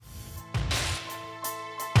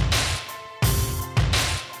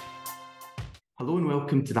Hello and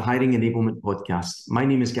welcome to the Hiring Enablement Podcast. My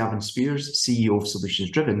name is Gavin Speirs, CEO of Solutions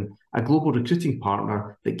Driven, a global recruiting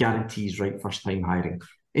partner that guarantees right first-time hiring.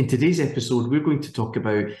 In today's episode, we're going to talk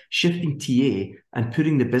about shifting TA and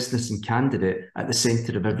putting the business and candidate at the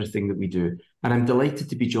centre of everything that we do. And I'm delighted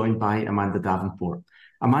to be joined by Amanda Davenport.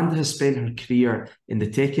 Amanda has spent her career in the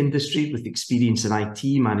tech industry with experience in IT,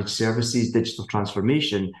 managed services, digital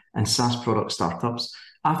transformation, and SaaS product startups.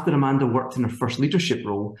 After Amanda worked in her first leadership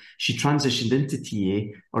role, she transitioned into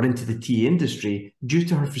into the TA industry due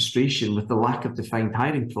to her frustration with the lack of defined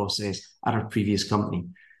hiring process at her previous company.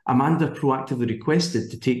 Amanda proactively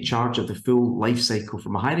requested to take charge of the full life cycle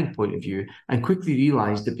from a hiring point of view and quickly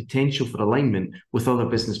realised the potential for alignment with other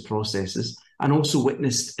business processes and also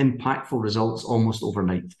witnessed impactful results almost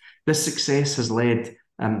overnight. This success has led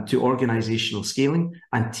to organisational scaling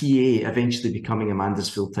and TA eventually becoming Amanda's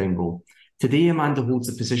full-time role. Today, Amanda holds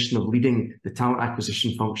the position of leading the talent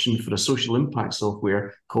acquisition function for a social impact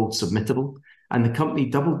software called Submittable, and the company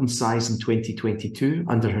doubled in size in 2022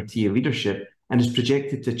 under her TA leadership and is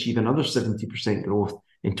projected to achieve another 70% growth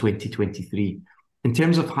in 2023. In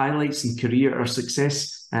terms of highlights in career or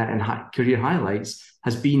success and career highlights,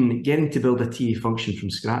 has been getting to build a TA function from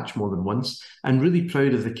scratch more than once, and really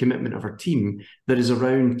proud of the commitment of our team that is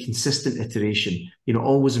around consistent iteration,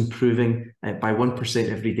 always improving by 1%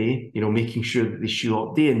 every day, making sure that they show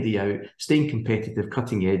up day in, day out, staying competitive,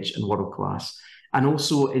 cutting edge and world class. And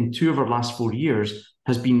also in 2 of our last 4 years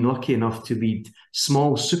has been lucky enough to lead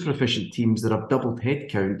small, super efficient teams that have doubled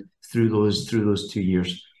headcount through those 2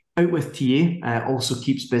 years. Out with TA, also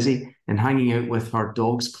keeps busy and hanging out with her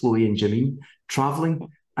dogs, Chloe and Janine, traveling,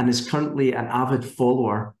 and is currently an avid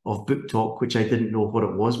follower of Book Talk, which I didn't know what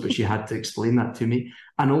it was, but she had to explain that to me.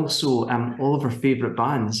 And also all of her favourite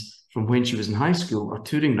bands from when she was in high school are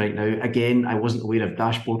touring right now. Again, I wasn't aware of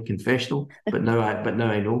Dashboard Confessional, but now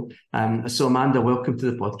I know. So Amanda, welcome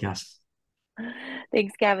to the podcast.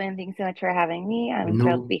 Thanks, Gavin. Thanks so much for having me. I'm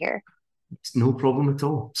thrilled to be here. It's no problem at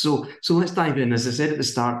all. So let's dive in. As I said at the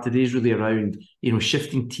start, today's really around,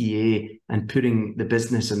 shifting TA and putting the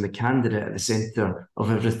business and the candidate at the centre of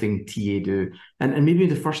everything TA do. And maybe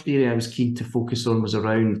the first area I was keen to focus on was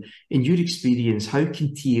around, in your experience, how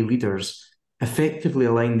can TA leaders effectively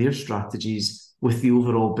align their strategies with the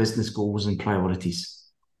overall business goals and priorities?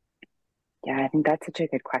 Yeah, I think that's such a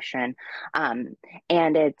good question. And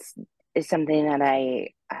it's something that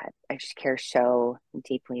I just care so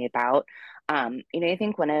deeply about. I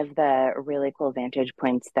think one of the really cool vantage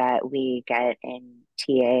points that we get in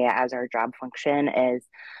TA as our job function is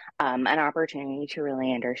an opportunity to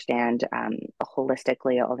really understand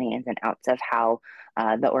holistically all the ins and outs of how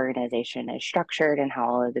the organization is structured and how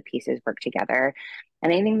all of the pieces work together.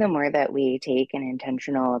 And I think the more that we take an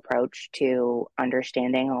intentional approach to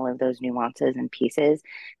understanding all of those nuances and pieces,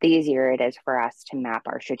 the easier it is for us to map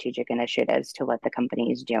our strategic initiatives to what the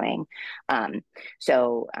company is doing.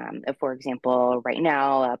 If, for example, right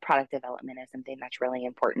now, product development is something that's really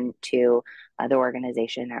important to the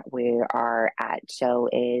organization that we are at. So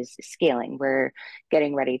is scaling. We're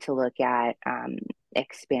getting ready to look at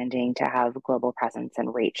expanding to have global presence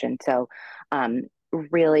and reach. And so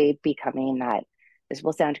really becoming that, this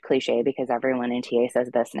will sound cliche because everyone in TA says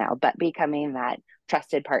this now, but becoming that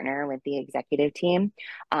trusted partner with the executive team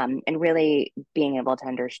and really being able to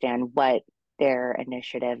understand what their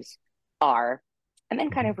initiatives are, and then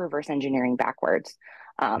kind of reverse engineering backwards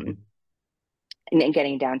and then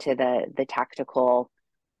getting down to the tactical,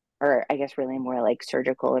 or I guess really more like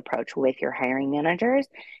surgical approach with your hiring managers,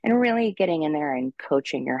 and really getting in there and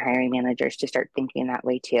coaching your hiring managers to start thinking that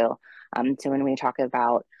way too. So when we talk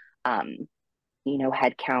about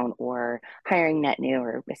headcount or hiring net new,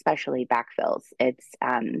 or especially backfills, it's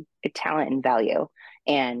talent and value.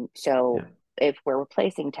 And so if we're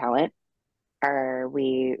replacing talent, are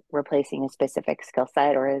we replacing a specific skill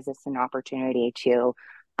set, or is this an opportunity to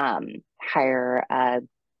hire a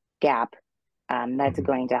gap that's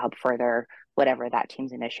going to help further whatever that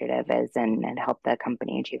team's initiative is and help the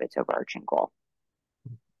company achieve its overarching goal?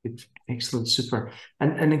 Excellent, super.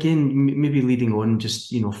 And again, maybe leading on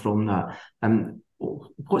just, from that,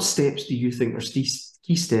 what steps do you think are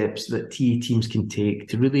key steps that TA teams can take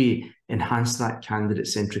to really enhance that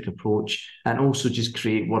candidate-centric approach and also just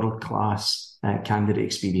create world-class candidate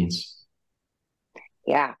experience?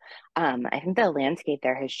 Yeah, I think the landscape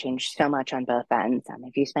there has changed so much on both ends.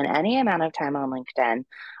 If you spend any amount of time on LinkedIn,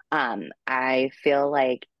 I feel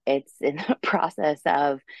like it's in the process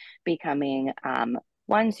of becoming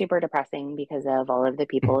one, super depressing because of all of the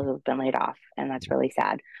people who've been laid off, and that's really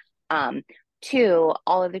sad. Two,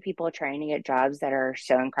 all of the people trying to get jobs that are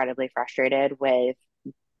so incredibly frustrated with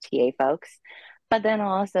TA folks, but then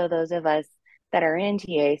also those of us that are in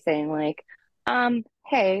TA saying like,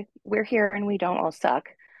 hey, we're here and we don't all suck.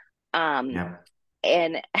 Yeah.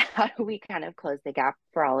 And how do we kind of close the gap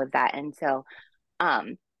for all of that? And so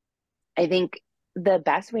I think the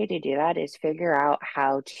best way to do that is figure out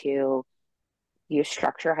how to use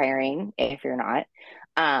structure hiring if you're not.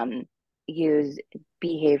 Use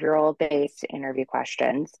behavioral based interview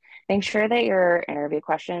questions. Make sure that your interview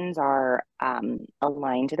questions are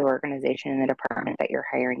aligned to the organization and the department that you're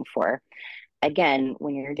hiring for. Again,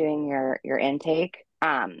 when you're doing your intake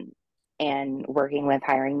and working with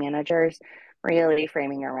hiring managers, really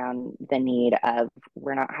framing around the need of,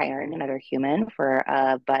 we're not hiring another human for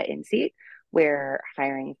a butt in seat. We're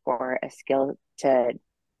hiring for a skill to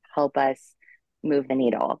help us move the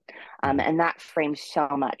needle. And that frames so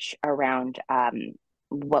much around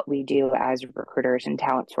what we do as recruiters and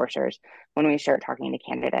talent sourcers when we start talking to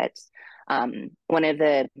candidates. One of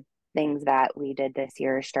the things that we did this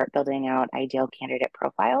year is start building out ideal candidate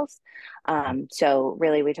profiles. So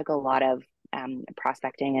really, we took a lot of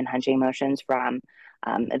prospecting and hunting motions from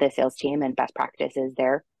the sales team and best practices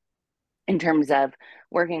there in terms of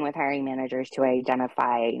working with hiring managers to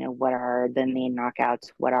identify, what are the main knockouts,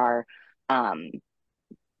 what are,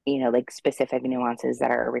 like specific nuances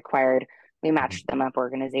that are required. We matched them up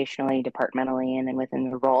organizationally, departmentally, and then within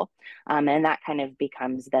the role. And that kind of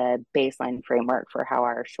becomes the baseline framework for how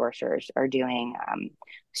our sourcers are doing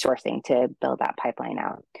sourcing to build that pipeline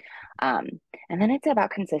out. And then it's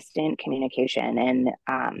about consistent communication. And,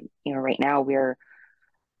 right now we're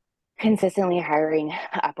consistently hiring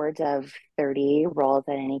upwards of 30 roles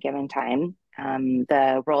at any given time.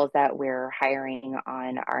 The roles that we're hiring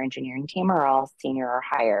on our engineering team are all senior or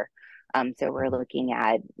higher. So we're looking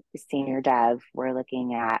at senior dev, we're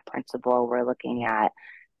looking at principal, we're looking at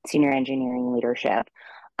senior engineering leadership.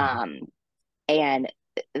 And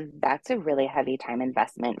that's a really heavy time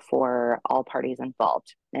investment for all parties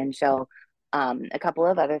involved. And so a couple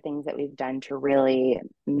of other things that we've done to really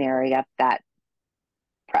marry up that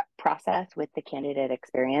process with the candidate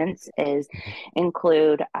experience is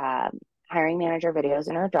include hiring manager videos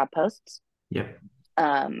in our job posts.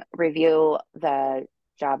 Review the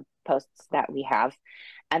job posts that we have.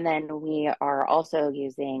 And then we are also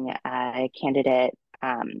using a candidate,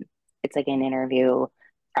 it's like an interview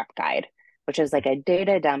prep guide, which is like a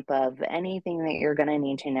data dump of anything that you're going to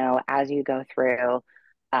need to know as you go through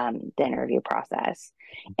the interview process.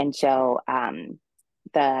 And so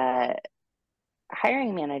the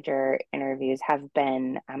hiring manager interviews have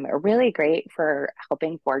been really great for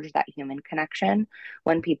helping forge that human connection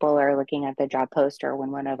when people are looking at the job post or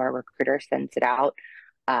when one of our recruiters sends it out.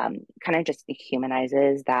 Kind of just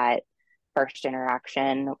humanizes that first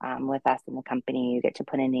interaction with us in the company. You get to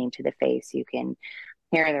put a name to the face. You can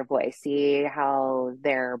hear their voice, see how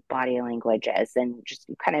their body language is, and just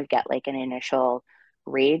kind of get like an initial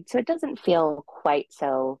read. So it doesn't feel quite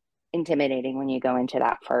so intimidating when you go into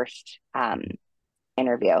that first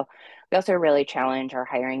interview. We also really challenge our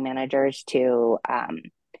hiring managers to,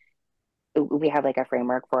 we have like a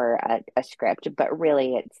framework for a script, but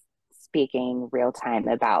really it's speaking real time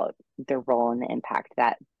about the role and the impact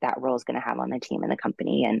that role is going to have on the team and the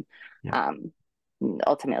company and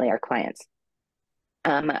ultimately our clients.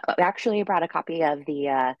 I actually brought a copy of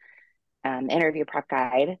the interview prep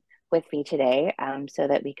guide with me today so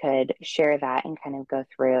that we could share that and kind of go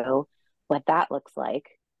through what that looks like.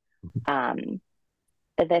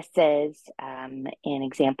 This is an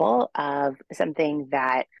example of something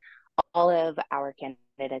that all of our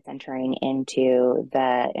candidates entering into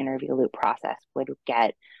the interview loop process would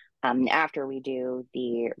get after we do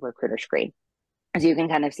the recruiter screen. As you can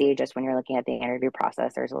kind of see, just when you're looking at the interview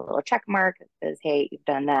process, there's a little check mark that says, hey, you've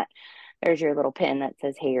done that. There's your little pin that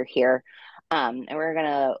says, hey, you're here. And we're going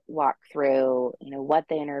to walk through, what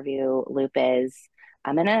the interview loop is.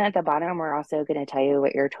 And then at the bottom, we're also going to tell you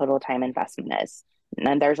what your total time investment is.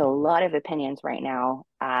 And there's a lot of opinions right now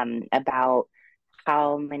about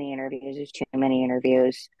how many interviews is too many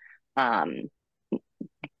interviews,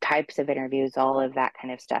 types of interviews, all of that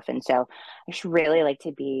kind of stuff. And so I just really like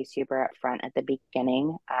to be super upfront at the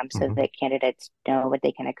beginning so that candidates know what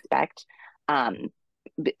they can expect.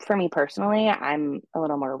 For me personally, I'm a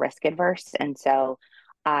little more risk adverse. And so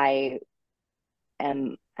I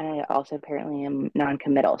also apparently am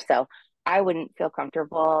non-committal. So I wouldn't feel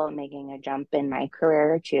comfortable making a jump in my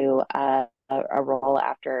career to a role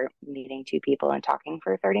after meeting two people and talking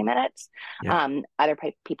for 30 minutes. Other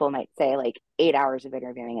people might say like 8 hours of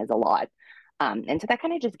interviewing is a lot. And so that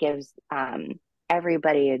kind of just gives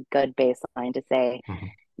everybody a good baseline to say,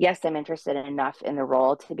 yes, I'm interested enough in the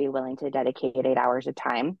role to be willing to dedicate 8 hours of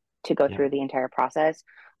time to go through the entire process.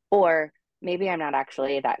 Or maybe I'm not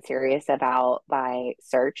actually that serious about my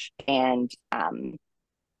search, and I'm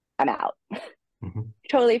out. Mm-hmm.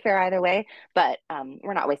 Totally fair either way, but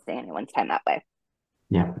we're not wasting anyone's time that way.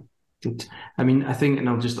 Yeah. Good. I mean, I think, and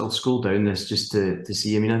I'll scroll down this just to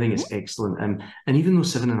see. I mean, I think Mm-hmm. it's excellent. And even though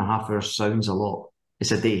 7.5 hours sounds a lot,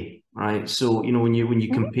 it's a day, right? So, when you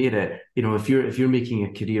Mm-hmm. compare it, if you're making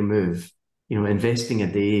a career move, investing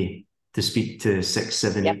a day to speak to 6,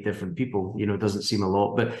 7, Yep. 8 different people, doesn't seem a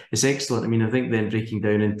lot, but it's excellent. I mean, I think then breaking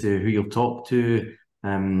down into who you'll talk to,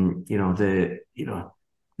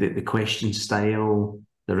 the question style,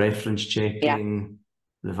 the reference Yeah. checking,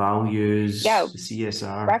 the values, Yeah. the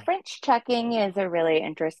CSR. Reference checking is a really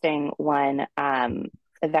interesting one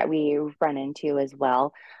that we run into as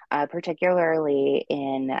well, particularly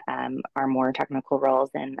in our more technical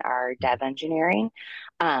roles in our dev engineering.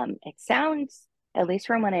 It sounds, at least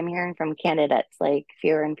from what I'm hearing from candidates, like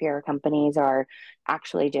fewer and fewer companies are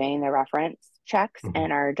actually doing the reference checks Mhm.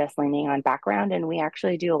 and are just leaning on background. And we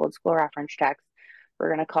actually do old school reference checks. We're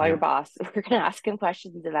going to call your Yeah, boss. We're going to ask him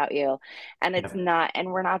questions about you. And yeah,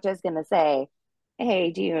 we're not just going to say,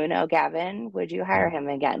 hey, do you know Gavin? Would you hire yeah, him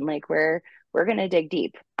again? Like we're going to dig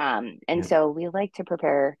deep. And yeah, so we like to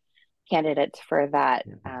prepare candidates for that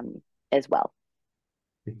yeah. as well.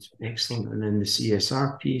 It's excellent. And then the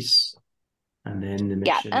CSR piece, and then the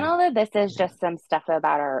Yeah. And mission. all of this is Yeah, just some stuff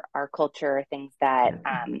about our culture, things that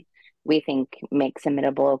yeah, we think make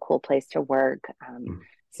Submittable a cool place to work. mm,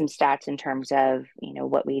 Some stats in terms of,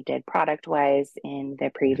 what we did product wise in the yeah,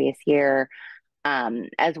 previous year,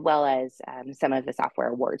 as well as some of the software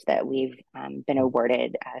awards that we've been mm,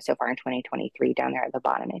 awarded so far in 2023 down there at the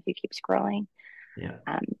bottom if you keep scrolling. yeah,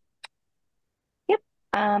 Um, yep.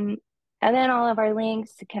 And then all of our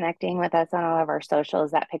links connecting with us on all of our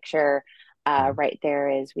socials. That picture mm, right there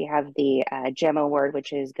is we have the GEM Award,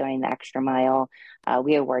 which is going the extra mile.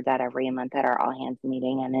 We award that every month at our all hands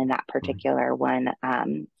meeting. And in that mm. particular one,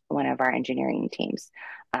 one of our engineering teams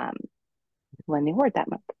um, won the award that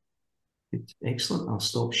month. It's excellent. I'll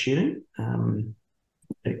stop sharing.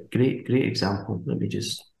 A great example. Let me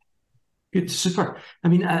just. Good, super. I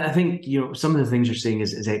mean, I think some of the things you're saying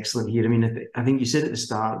is excellent here. I mean, I think you said at the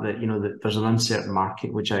start that that there's an uncertain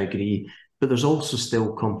market, which I agree, but there's also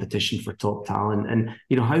still competition for top talent. And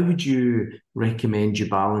how would you recommend you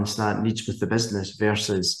balance that needs with the business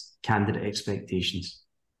versus candidate expectations?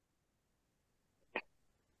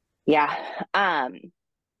 Yeah.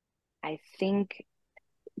 I think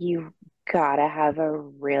you've got to have a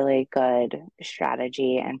really good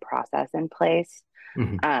strategy and process in place.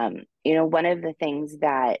 Hmm. One of the things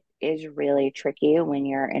that is really tricky when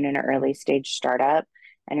you're in an early stage startup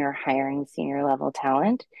and you're hiring senior level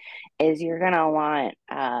talent is you're going to want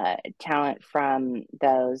talent from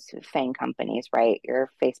those FANG companies, right? Your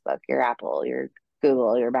Facebook, your Apple, your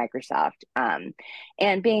Google, your Microsoft.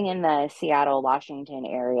 And being in the Seattle, Washington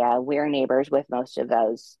area, we're neighbors with most of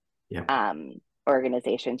those Yeah,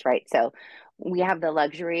 organizations, right? So we have the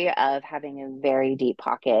luxury of having a very deep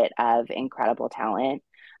pocket of incredible talent.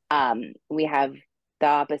 We have the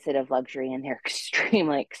opposite of luxury, and they're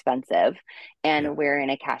extremely expensive, yeah, and we're in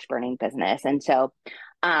a cash burning business. And so,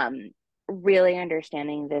 really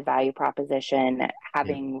understanding the value proposition,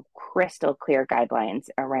 yeah, having crystal clear guidelines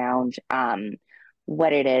around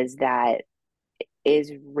what it is that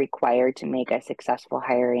is required to make a successful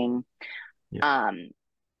hiring. yeah,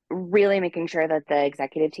 Really making sure that the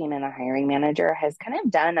executive team and the hiring manager has kind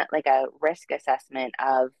of done like a risk assessment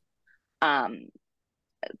of um,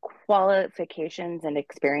 qualifications and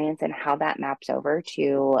experience and how that maps over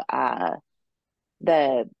to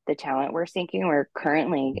the talent we're seeking. We're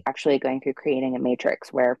currently actually going through creating a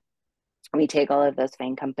matrix where we take all of those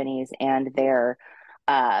FANG companies and their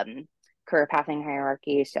career pathing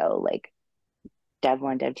hierarchy. So like Dev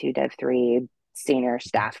 1, Dev 2, Dev 3, senior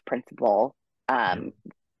staff, principal, yeah,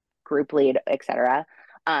 group lead, etc.,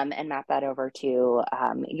 and map that over to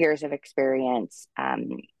years of experience,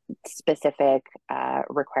 specific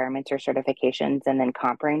requirements or certifications, and then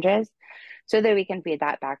comp ranges, so that we can feed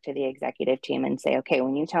that back to the executive team and say, okay,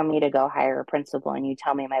 when you tell me to go hire a principal and you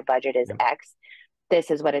tell me my budget is yeah, X,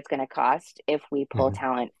 this is what it's going to cost if we pull mhm,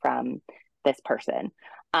 talent from this person.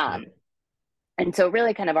 yeah, Um, and so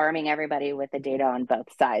really kind of arming everybody with the data on both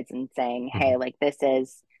sides and saying, hey, mhm, like this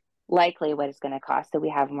is likely what it's going to cost so we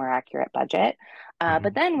have a more accurate budget. But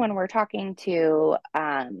mhm, then when we're talking to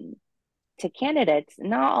candidates,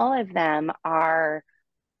 not all of them are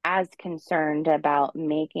as concerned about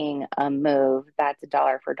making a move that's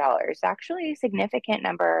dollar for dollar. It's actually a significant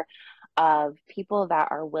number of people that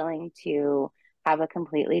are willing to have a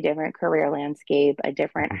completely different career landscape, a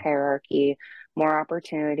different mhm, hierarchy, more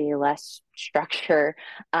opportunity, less structure,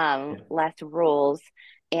 less rules,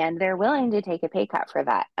 and they're willing to take a pay cut for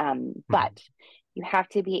that. But you have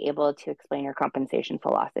to be able to explain your compensation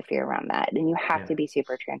philosophy around that, and you have to be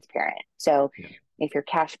super transparent. So if you're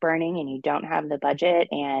cash burning and you don't have the budget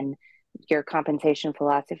and your compensation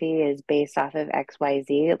philosophy is based off of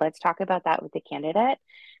XYZ, let's talk about that with the candidate,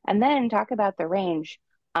 and then talk about the range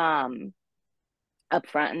up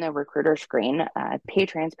front in the recruiter screen. Pay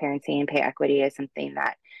transparency and pay equity is something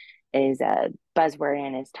that is a buzzword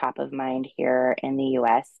and is top of mind here in the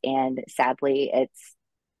US. And sadly, it's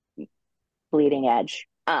bleeding edge.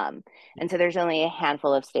 And so there's only a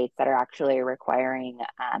handful of states that are actually requiring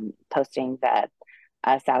posting the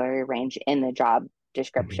salary range in the job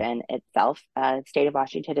description itself. The state of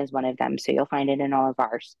Washington is one of them, so you'll find it in all of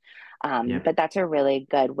ours. But that's a really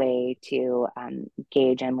good way to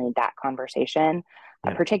gauge and lead that conversation,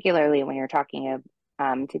 particularly when you're talking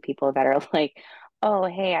to people that are like, oh,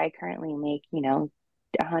 hey, I currently make,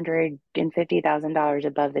 $150,000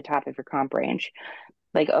 above the top of your comp range.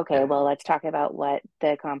 Like, okay, well, let's talk about what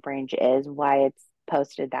the comp range is, why it's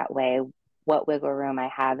posted that way, what wiggle room I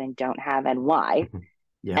have and don't have, and why.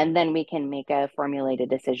 And then we can make a formulated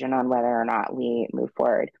decision on whether or not we move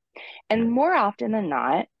forward. And more often than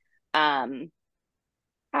not, I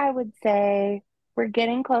would say we're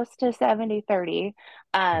getting close to 70-30.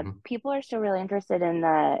 People are still really interested in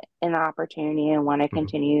the opportunity and want to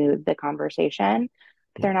continue the conversation.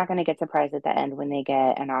 But they're not going to get surprised at the end when they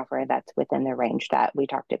get an offer that's within the range that we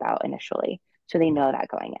talked about initially. So they know that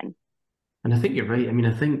going in. And I think you're right. I mean,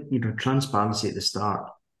 I think, transparency at the start,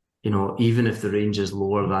 even if the range is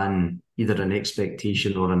lower than either an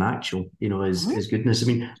expectation or an actual, is goodness. I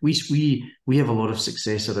mean, we have a lot of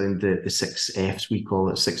success around the 6 Fs, we call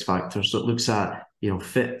it 6 factors. So it looks at,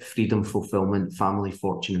 fit, freedom, fulfillment, family,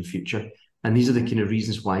 fortune, and future. And these are the kind of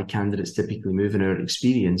reasons why candidates typically move in our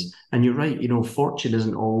experience. And you're right, fortune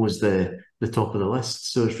isn't always the top of the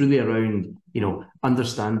list. So it's really around,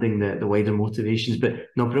 understanding the wider motivations. But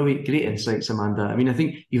no, brilliant, great insights, Amanda. I mean, I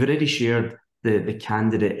think you've already shared the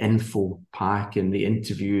candidate info pack and the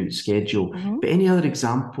interview schedule. But any other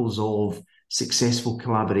examples of successful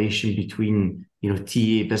collaboration between,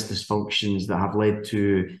 TA business functions that have led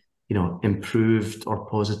to, improved or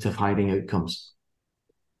positive hiring outcomes?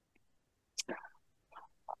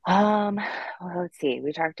 Well, let's see.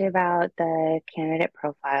 We talked about the candidate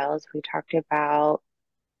profiles. We talked about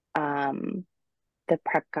the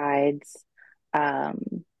prep guides.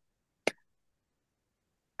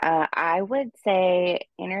 I would say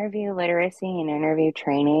interview literacy and interview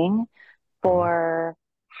training for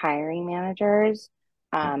hiring managers,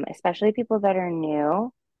 especially people that are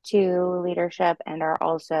new to leadership and are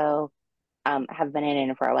also have been in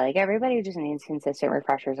it for a while. Like, everybody just needs consistent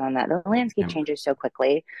refreshers on that. The landscape changes so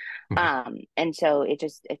quickly. And so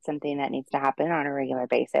it's something that needs to happen on a regular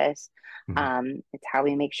basis. It's how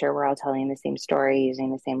we make sure we're all telling the same story,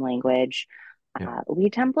 using the same language. We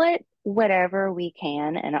template whatever we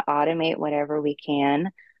can and automate whatever we can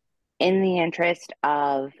in the interest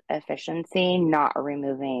of efficiency, not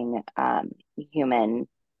removing human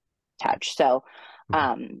touch. So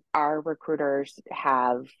our recruiters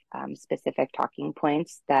have specific talking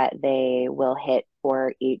points that they will hit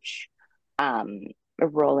for each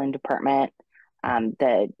role and department,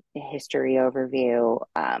 the history overview,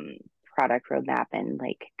 product roadmap, and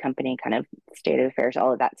like company kind of state of affairs,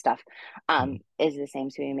 all of that stuff is the same.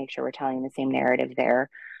 So we make sure we're telling the same narrative there.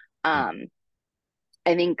 I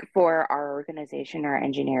think for our organization, our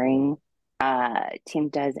engineering team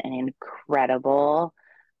does an incredible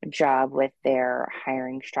job with their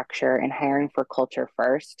hiring structure and hiring for culture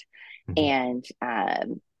first. And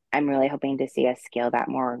I'm really hoping to see us scale that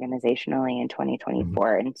more organizationally in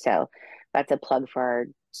 2024. And so that's a plug for our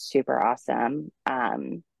super awesome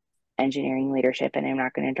engineering leadership. And I'm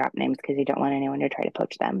not going to drop names because you don't want anyone to try to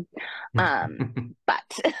poach them.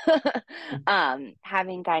 But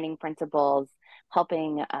having guiding principles,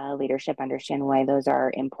 helping leadership understand why those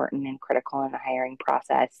are important and critical in the hiring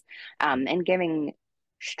process, and giving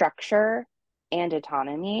structure and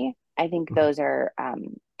autonomy. I think those are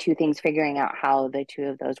two things, figuring out how the two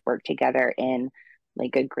of those work together in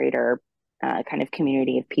like a greater kind of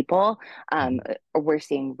community of people. We're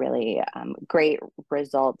seeing really great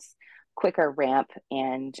results, quicker ramp,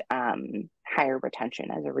 and higher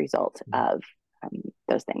retention as a result of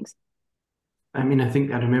those things. I mean, I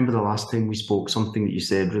think I remember the last time we spoke, something that you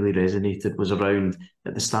said really resonated was around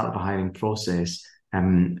at the start of a hiring process,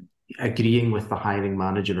 agreeing with the hiring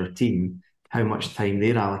manager or team how much time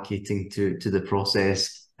they're allocating to the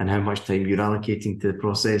process and how much time you're allocating to the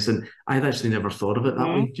process. And I'd actually never thought of it that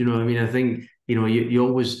way. Do you know what I mean? I think, You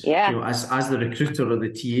always, Yeah. as the recruiter or the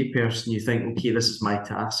TA person, you think, okay, this is my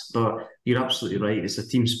task, but you're absolutely right. It's a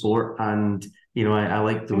team sport, and I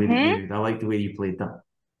like the way I like the way you played that.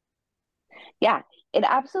 Yeah, it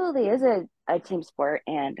absolutely is a team sport.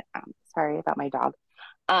 And sorry about my dog.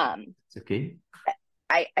 It's okay.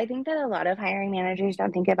 I think that a lot of hiring managers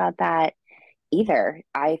don't think about that either.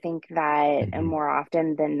 I think that more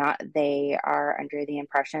often than not, they are under the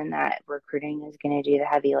impression that recruiting is going to do the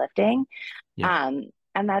heavy lifting. Yeah.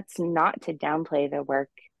 And that's not to downplay the work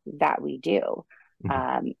that we do.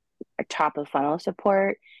 Um, Top of funnel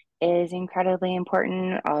support is incredibly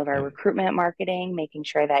important. All of our Yeah. recruitment marketing, making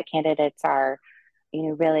sure that candidates are,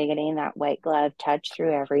 really getting that white glove touch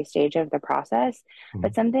through every stage of the process.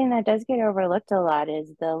 But something that does get overlooked a lot is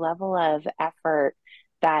the level of effort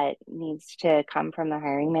that needs to come from the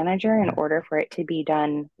hiring manager in order for it to be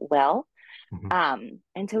done well.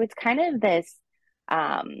 And so it's kind of this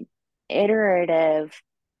iterative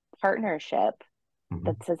partnership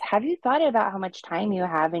that says, have you thought about how much time you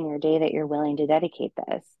have in your day that you're willing to dedicate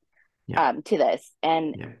this to this?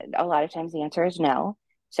 And a lot of times the answer is no.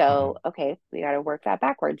 So, okay, we got to work that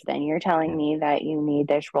backwards. Then you're telling me that you need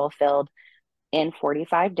this role filled in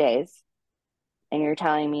 45 days, and you're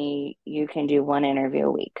telling me you can do one interview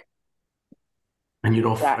a week. And you're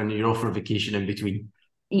off for vacation in between.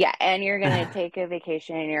 Yeah, and you're gonna take a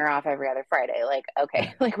vacation and you're off every other Friday. Like,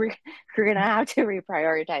 okay, like we're gonna have to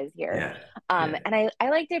reprioritize here. And I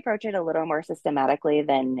like to approach it a little more systematically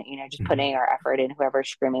than just putting our effort in whoever's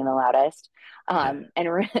screaming the loudest. And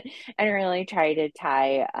really try to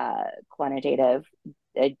tie quantitative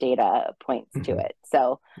data points to it.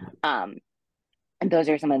 So, and those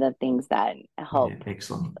are some of the things that help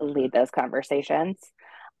lead those conversations.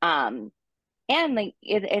 And like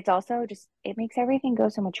it's also just, it makes everything go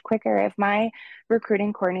so much quicker. If my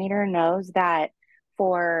recruiting coordinator knows that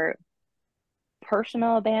for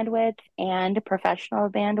personal bandwidth and professional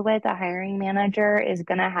bandwidth, a hiring manager is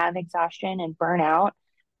going to have exhaustion and burnout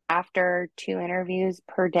after 2 interviews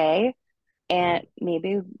per day, and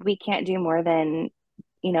maybe we can't do more than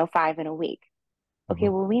 5 in a week. Okay,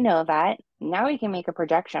 well, we know that. Now we can make a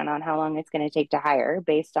projection on how long it's going to take to hire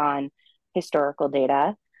based on historical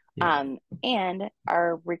data. And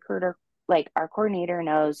our recruiter, like our coordinator,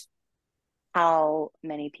 knows how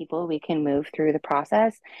many people we can move through the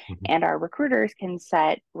process. And our recruiters can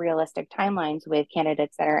set realistic timelines with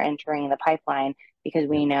candidates that are entering the pipeline because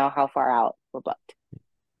we know how far out we're booked.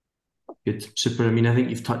 Good, super. I mean, I think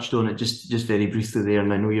you've touched on it just very briefly there,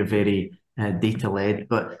 and I know you're very data-led,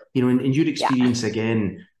 but in your experience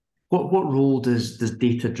again, what role does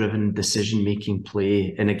data-driven decision-making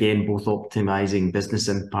play in, again, both optimizing business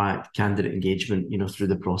impact, candidate engagement, through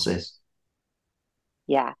the process?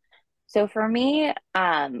 Yeah. So for me,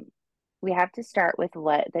 we have to start with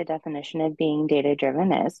what the definition of being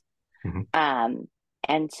data-driven is.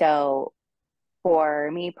 And so for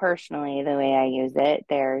me personally, the way I use it,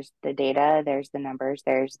 there's the data, there's the numbers,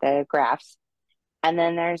 there's the graphs. And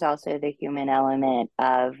then there's also the human element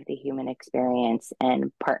of the human experience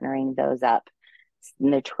and partnering those up.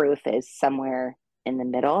 And the truth is somewhere in the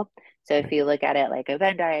middle. So if you look at it like a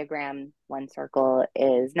Venn diagram, one circle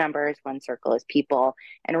is numbers, one circle is people.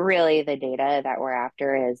 And really the data that we're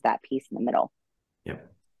after is that piece in the middle.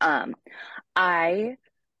 I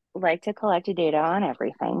like to collect data on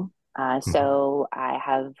everything. So I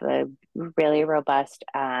have a really robust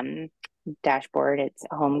dashboard. It's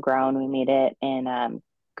homegrown. We made it in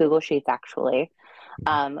Google Sheets, actually,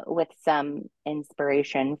 with some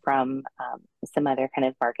inspiration from some other kind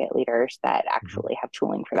of market leaders that actually have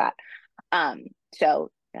tooling for that.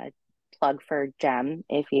 So plug for GEM.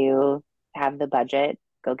 If you have the budget,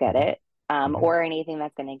 go get it. Or anything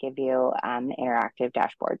that's going to give you interactive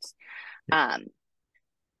dashboards.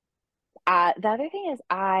 The other thing is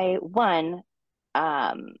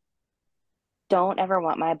don't ever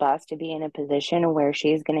want my boss to be in a position where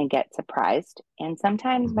she's going to get surprised. And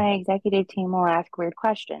sometimes my executive team will ask weird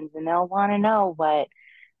questions and they'll want to know what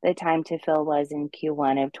the time to fill was in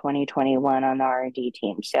Q1 of 2021 on the R&D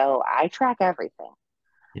team. So I track everything.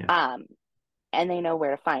 And they know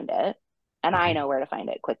where to find it. And I know where to find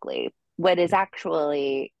it quickly. What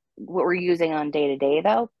we're using on day to day,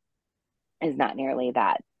 though, is not nearly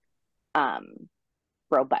that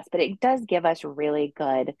robust, but it does give us really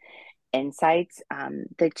good insights.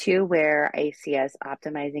 The two where I see us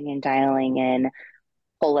optimizing and dialing in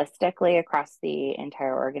holistically across the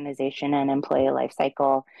entire organization and employee life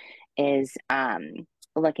cycle is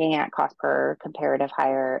looking at cost per comparative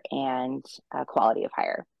hire and quality of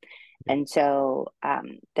hire. And so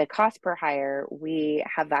the cost per hire, we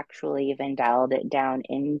have actually even dialed it down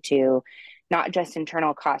into not just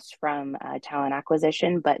internal costs from talent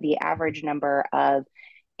acquisition, but the average number of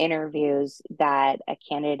interviews that a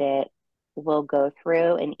candidate will go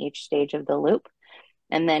through in each stage of the loop.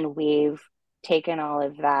 And then we've taken all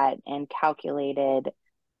of that and calculated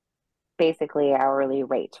basically hourly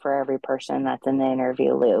rates for every person that's in the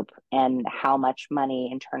interview loop and how much money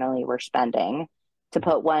internally we're spending to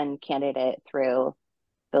put one candidate through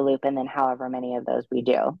the loop, and then however many of those we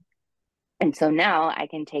do. And so now I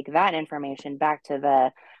can take that information back to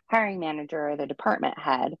the hiring manager or the department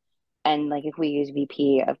head. And like if we use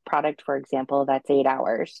VP of product, for example, that's 8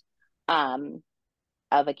 hours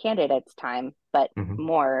of a candidate's time, but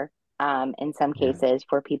more in some cases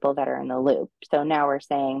for people that are in the loop. So now we're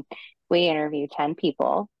saying we interview 10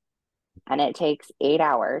 people and it takes 8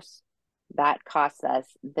 hours. That costs us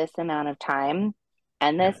this amount of time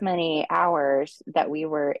and this many hours that we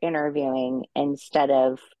were interviewing instead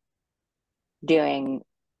of doing,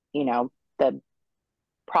 the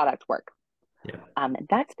product work.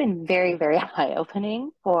 That's been very, very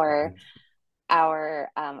eye-opening for our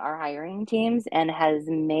hiring teams and has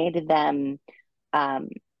made them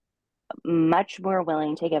much more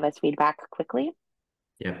willing to give us feedback quickly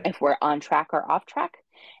if we're on track or off track.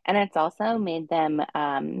 And it's also made them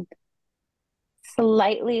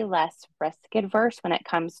slightly less risk adverse when it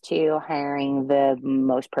comes to hiring the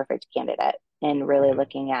most perfect candidate and really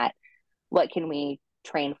looking at what can we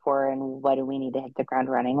train for and what do we need to hit the ground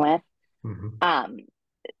running with.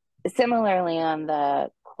 Similarly, on the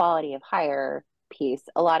quality of hire piece,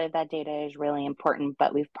 a lot of that data is really important,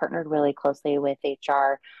 but we've partnered really closely with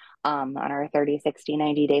HR on our 30, 60,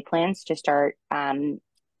 90-day plans to start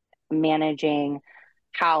managing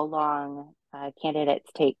how long candidates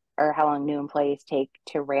take or how long new employees take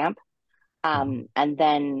to ramp, and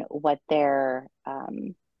then what their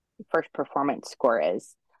first performance score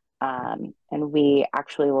is. And we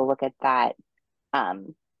actually will look at that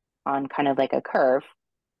on kind of like a curve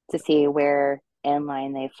to see where in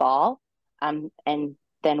line they fall. And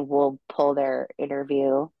then we'll pull their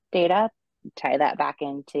interview data, tie that back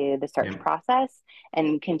into the search process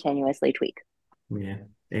and continuously tweak. Yeah,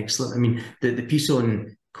 excellent. I mean, the piece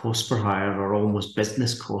on cost per hire or almost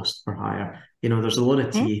business cost per hire, there's a lot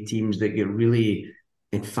of TA teams that get really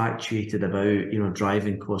infatuated about,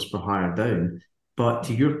 driving cost per hire down. But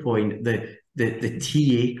to your point, the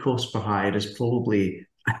TA cost per hire is probably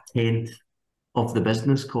a tenth of the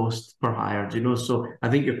business cost per hire, So I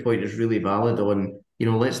think your point is really valid on,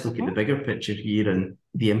 let's look at the bigger picture here and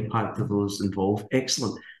the impact of those involved.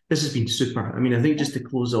 Excellent. This has been super. I mean, I think just to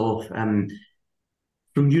close off,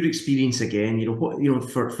 from your experience again,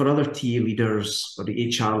 for other TA leaders or the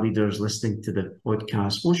HR leaders listening to the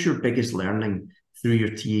podcast, what's your biggest learning through your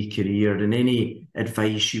TA career and any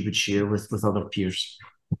advice you would share with other peers?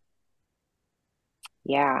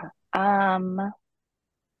 Yeah.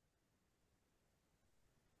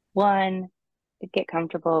 One, get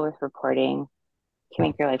comfortable with reporting. It can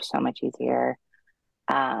make your life so much easier.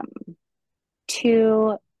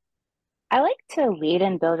 Two, I like to lead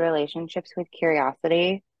and build relationships with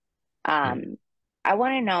curiosity. I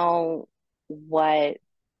want to know what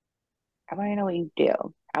you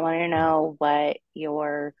do. I want to know what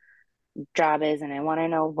your job is, and I want to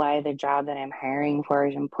know why the job that I'm hiring for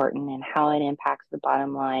is important and how it impacts the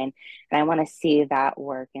bottom line. And I want to see that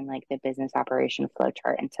work in like the business operation flow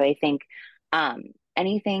chart. And so I think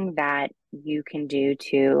anything that you can do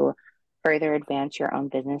to further advance your own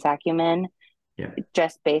business acumen,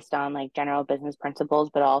 just based on like general business principles,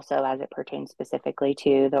 but also as it pertains specifically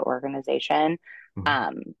to the organization,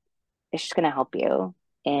 it's just going to help you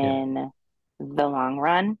in the long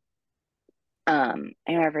run. I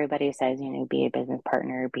know everybody says, be a business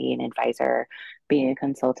partner, be an advisor, be a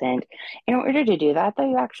consultant. In order to do that, though,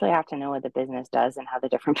 you actually have to know what the business does and how the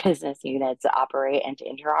different business units operate and to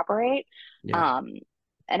interoperate. And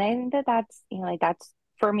I think that's, that's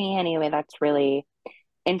for me anyway, that's really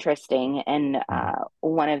interesting. And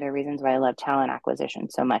one of the reasons why I love talent acquisition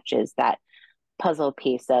so much is that puzzle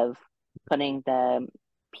piece of putting the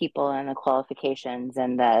people and the qualifications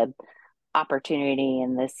and the opportunity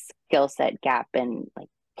and the skill set gap and like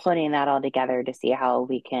putting that all together to see how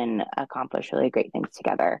we can accomplish really great things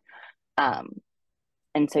together.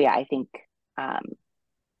 And so, I think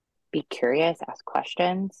be curious, ask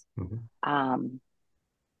questions,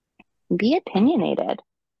 be opinionated.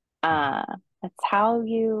 I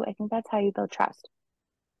think that's how you build trust.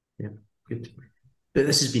 Yeah, good. But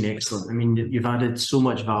this has been excellent. I mean, you've added so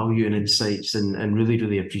much value and insights and really,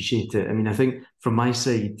 really appreciate it. I mean, I think from my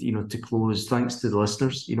side, to close, thanks to the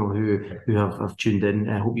listeners, who have tuned in.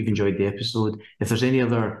 I hope you've enjoyed the episode. If there's any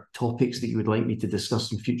other topics that you would like me to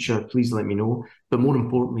discuss in future, please let me know. But more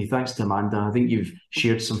importantly, thanks to Amanda. I think you've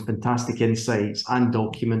shared some fantastic insights and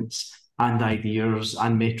documents and ideas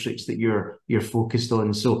and metrics that you're focused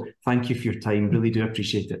on. So thank you for your time. Really do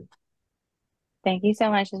appreciate it. Thank you so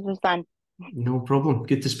much. This was fun. No problem.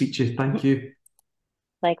 Good to speak to you. Thank you.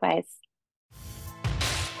 Likewise.